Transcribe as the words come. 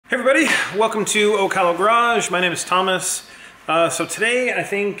everybody, welcome to Ocala Garage. My name is Thomas. So today I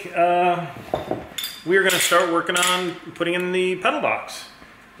think we are going to start working on putting in the pedal box.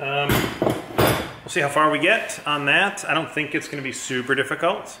 We'll see how far we get on that. I don't think it's going to be super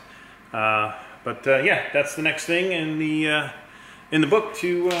difficult, but yeah, that's the next thing in the book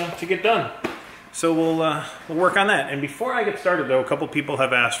to get done. So we'll work on that. And before I get started, though, a couple people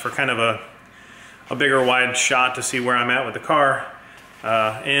have asked for kind of a bigger wide shot to see where I'm at with the car. So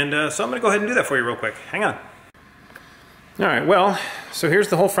I'm going to go ahead and do that for you real quick. Hang on. Alright, well, so here's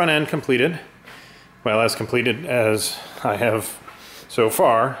the whole front end completed. Well, as completed as I have so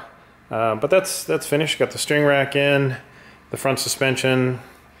far. But that's finished. Got the string rack in, the front suspension.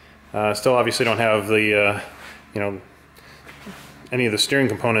 Still obviously don't have the, any of the steering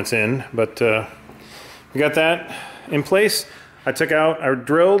components in, but we got that in place. I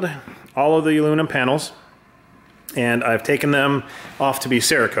drilled all of the aluminum panels, and I've taken them off to be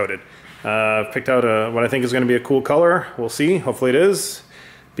Cerakoted. I've picked out what I think is going to be a cool color. We'll see. Hopefully it is,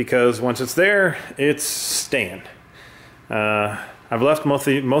 because once it's there, it's staying. I've left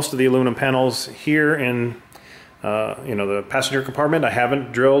most of the aluminum panels here in the passenger compartment. I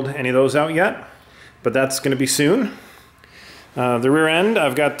haven't drilled any of those out yet, but that's going to be soon. The rear end,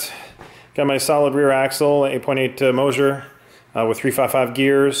 I've got my solid rear axle, 8.8 Moser with 355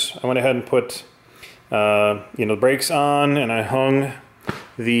 gears. I went ahead and put the brakes on, and I hung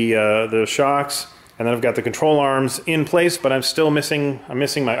the shocks, and then I've got the control arms in place, but I'm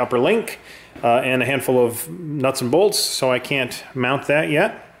missing my upper link and a handful of nuts and bolts, so I can't mount that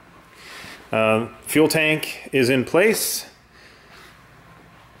yet. Fuel tank is in place.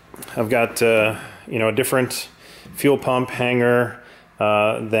 I've got a different fuel pump hanger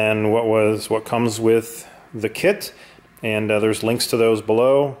than what comes with the kit, and there's links to those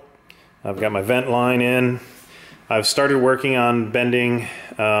below. I've got my vent line in. I've started working on bending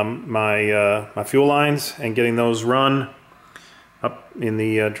my fuel lines and getting those run up in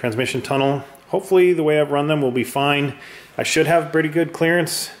the transmission tunnel. Hopefully the way I've run them will be fine. I should have pretty good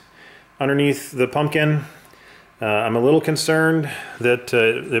clearance underneath the pumpkin. I'm a little concerned that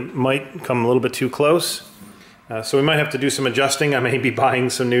it might come a little bit too close. So we might have to do some adjusting. I may be buying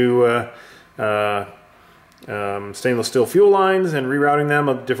some new stainless steel fuel lines and rerouting them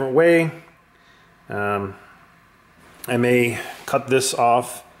a different way. I may cut this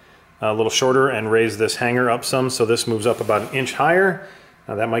off a little shorter and raise this hanger up some, so this moves up about an inch higher.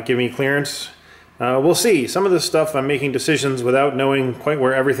 That might give me clearance. We'll see. Some of this stuff I'm making decisions without knowing quite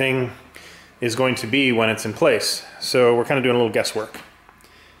where everything is going to be when it's in place. So we're kind of doing a little guesswork.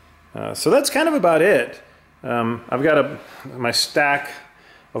 So that's kind of about it. I've got my stack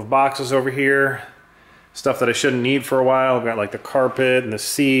of boxes over here. Stuff that I shouldn't need for a while. I've got like the carpet and the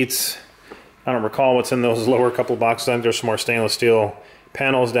seats. I don't recall what's in those lower couple of boxes. I think there's some more stainless steel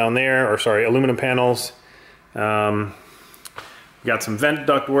panels down there, or sorry, aluminum panels. Got some vent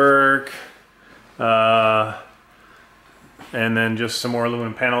duct work, and then just some more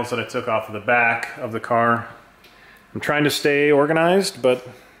aluminum panels that I took off of the back of the car. I'm trying to stay organized, but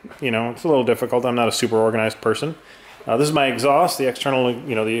it's a little difficult. I'm not a super organized person. This is my exhaust, the external,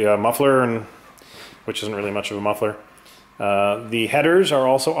 the muffler, and which isn't really much of a muffler. The headers are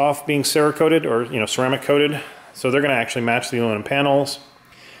also off being Cerakoted, or ceramic coated, so they're going to actually match the aluminum panels.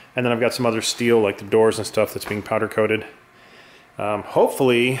 And then I've got some other steel, like the doors and stuff, that's being powder coated.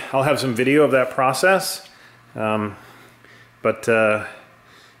 Hopefully I'll have some video of that process, but I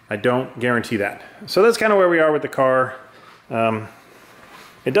don't guarantee that. So that's kind of where we are with the car.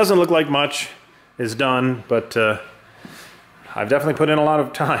 It doesn't look like much is done, but I've definitely put in a lot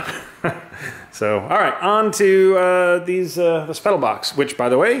of time. So, all right, on to this pedal box, which, by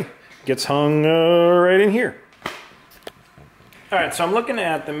the way, gets hung right in here. All right, so I'm looking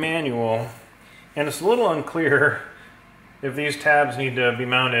at the manual, and it's a little unclear if these tabs need to be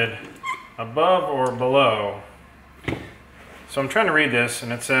mounted above or below. So I'm trying to read this,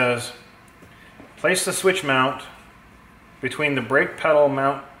 and it says, place the switch mount between the brake pedal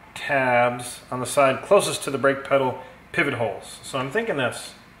mount tabs on the side closest to the brake pedal pivot holes. So I'm thinking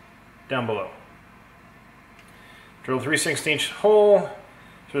that's down below. Drill a 3/16" hole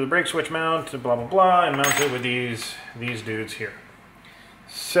through the brake switch mount, blah blah blah, and mount it with these dudes here.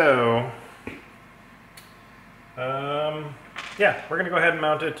 So yeah, we're gonna go ahead and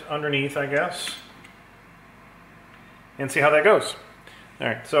mount it underneath, I guess, and see how that goes. All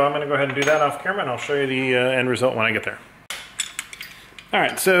right, so I'm gonna go ahead and do that off camera, and I'll show you the end result when I get there. All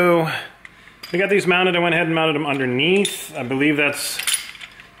right, so we got these mounted. I went ahead and mounted them underneath. I believe that's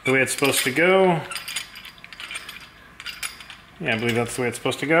the way it's supposed to go. Yeah, I believe that's the way it's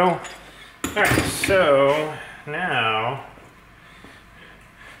supposed to go. All right, so now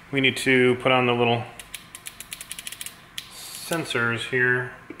we need to put on the little sensors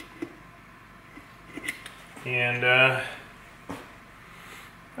here. And I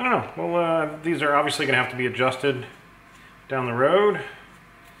don't know, well, these are obviously going to have to be adjusted down the road.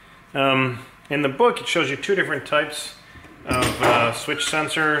 In the book, it shows you two different types of switch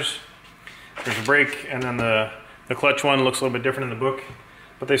sensors. There's a brake, and then the clutch one looks a little bit different in the book,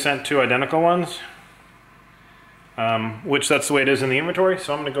 but they sent two identical ones, which that's the way it is in the inventory,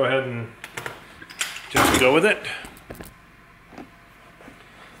 so I'm going to go ahead and just go with it.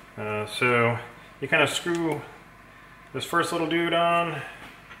 So you kind of screw this first little dude on,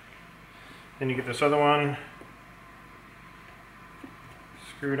 then you get this other one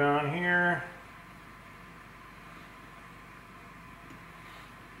screwed on here,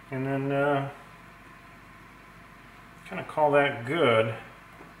 and then kind of call that good.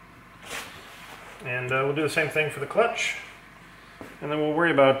 And we'll do the same thing for the clutch, and then we'll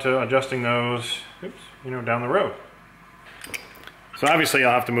worry about adjusting those, down the road. So obviously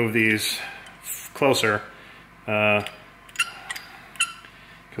I'll have to move these closer, because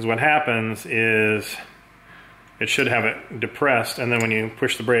what happens is it should have it depressed, and then when you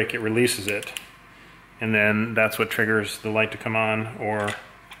push the brake, it releases it, and then that's what triggers the light to come on or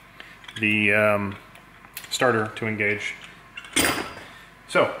the starter to engage.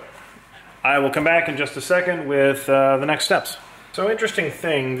 So I will come back in just a second with the next steps. So interesting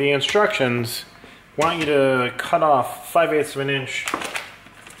thing, the instructions want you to cut off 5/8 of an inch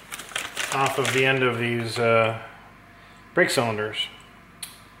off of the end of these brake cylinders.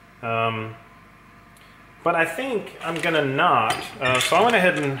 But I think I'm gonna not. So I went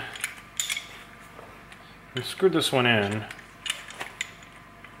ahead and screwed this one in.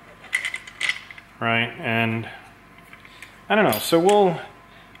 Right, and I don't know, so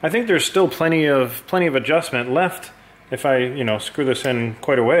I think there's still plenty of adjustment left if I, screw this in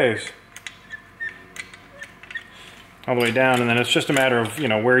quite a ways. All the way down, and then it's just a matter of,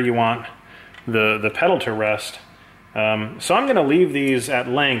 where you want the pedal to rest. So I'm gonna leave these at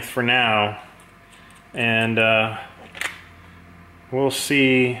length for now, and we'll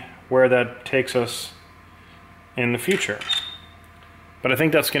see where that takes us in the future. But I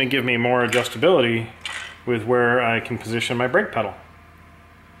think that's going to give me more adjustability with where I can position my brake pedal.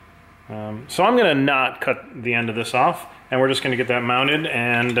 So I'm going to not cut the end of this off, and we're just going to get that mounted,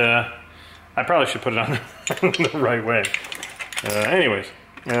 and I probably should put it on the right way. Anyways,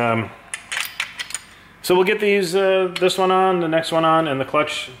 so we'll get these, this one on, the next one on, and the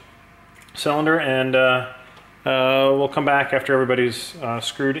clutch cylinder, and we'll come back after everybody's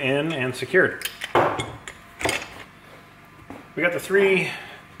screwed in and secured. We got the three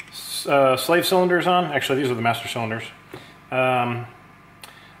slave cylinders on. Actually, these are the master cylinders.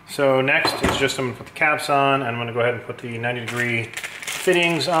 So next is just I'm going to put the caps on, and I'm going to go ahead and put the 90-degree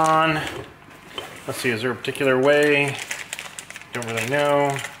fittings on. Let's see, is there a particular way? Don't really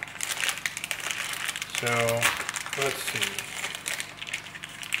know. So let's see.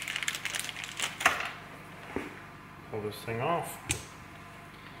 Pull this thing off,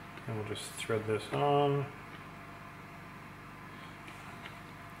 and we'll just thread this on.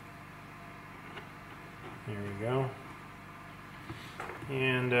 There we go.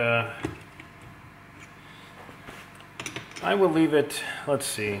 And I will leave it, let's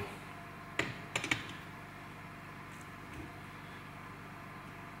see.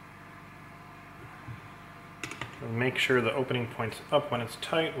 Make sure the opening point's up when it's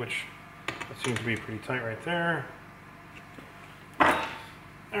tight, which seems to be pretty tight right there.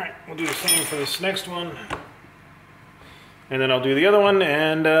 Alright, we'll do the same for this next one. And then I'll do the other one,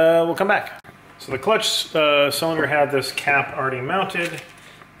 and we'll come back. So the clutch cylinder had this cap already mounted,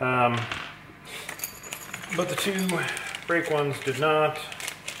 but the two brake ones did not.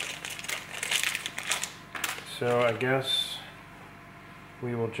 So I guess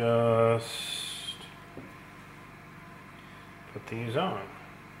we will just put these on.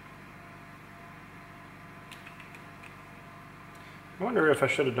 I wonder if I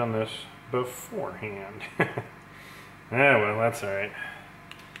should have done this beforehand. Well, that's all right.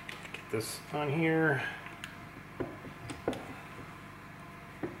 Get this on here.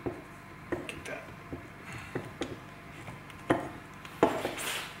 Get that.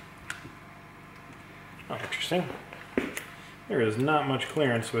 Oh, interesting. There is not much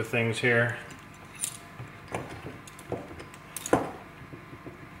clearance with things here.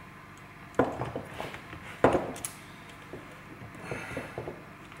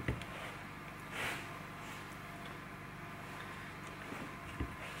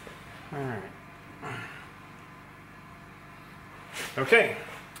 Okay,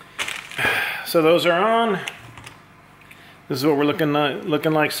 so those are on. This is what we're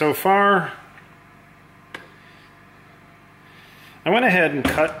looking like so far. I went ahead and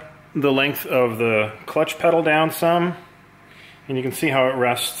cut the length of the clutch pedal down some, and you can see how it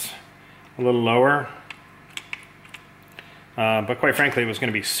rests a little lower. But quite frankly, it was going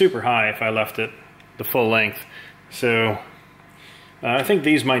to be super high if I left it the full length. So I think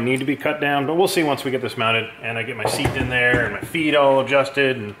these might need to be cut down, but we'll see once we get this mounted and I get my seat in there and my feet all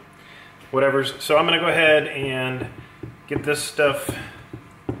adjusted and whatever. So I'm going to go ahead and get this stuff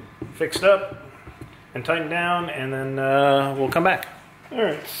fixed up and tightened down, and then we'll come back. All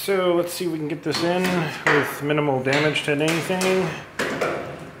right, so let's see if we can get this in with minimal damage to anything.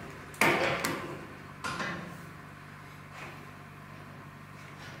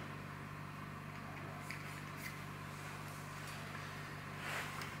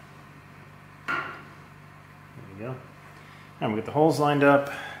 Go. And we get the holes lined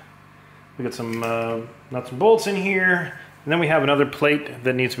up. We get some nuts and bolts in here, and then we have another plate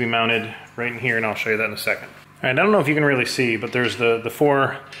that needs to be mounted right in here, and I'll show you that in a second. All right, I don't know if you can really see, but there's the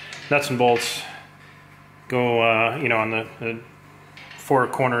 4 nuts and bolts go, you know, on the 4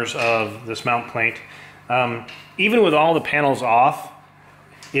 corners of this mount plate. Even with all the panels off,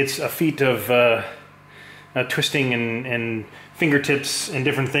 it's a feat of twisting and fingertips and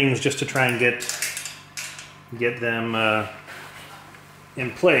different things just to try and get them in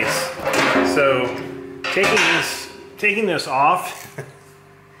place. So taking this off,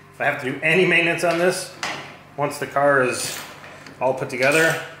 if I have to do any maintenance on this, once the car is all put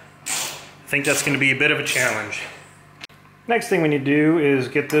together, I think that's going to be a bit of a challenge. Next thing we need to do is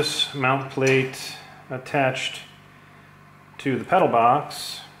get this mount plate attached to the pedal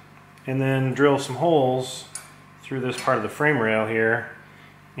box, and then drill some holes through this part of the frame rail here,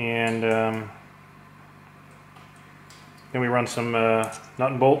 and then we run some nut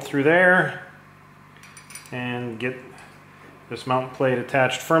and bolt through there and get this mount plate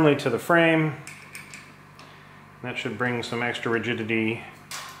attached firmly to the frame. That should bring some extra rigidity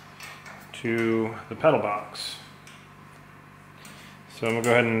to the pedal box. So I'm going to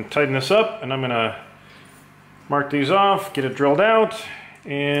go ahead and tighten this up, and I'm going to mark these off, get it drilled out,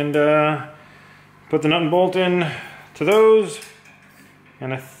 and put the nut and bolt in to those.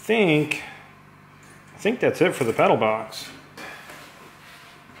 And I think that's it for the pedal box.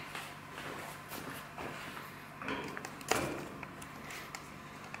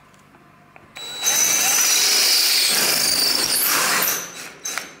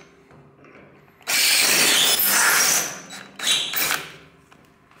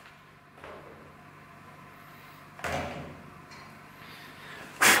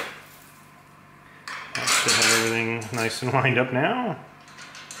 Should have everything nice and lined up now.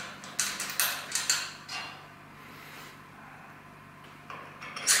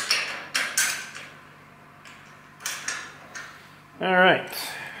 All right,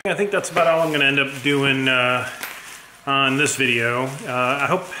 I think that's about all I'm going to end up doing on this video. I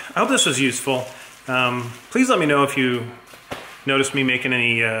hope this was useful. Please let me know if you noticed me making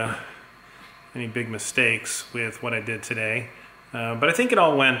any big mistakes with what I did today. But I think it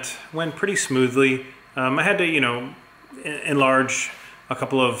all went pretty smoothly. I had to, you know, enlarge a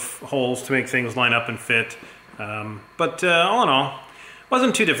couple of holes to make things line up and fit. But all in all, it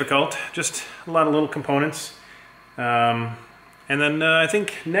wasn't too difficult. Just a lot of little components. And then I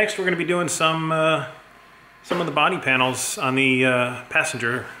think next we're going to be doing some of the body panels on the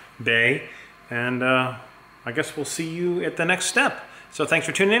passenger bay, and I guess we'll see you at the next step. So thanks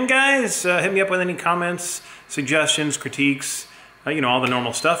for tuning in, guys. Hit me up with any comments, suggestions, critiques, you know, all the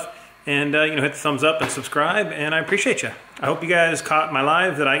normal stuff, and you know, hit the thumbs up and subscribe, and I appreciate you. I hope you guys caught my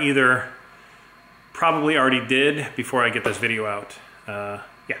live that I either probably already did before I get this video out.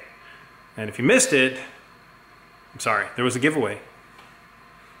 Yeah, and if you missed it, I'm sorry, there was a giveaway.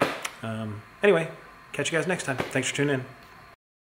 Anyway, catch you guys next time. Thanks for tuning in.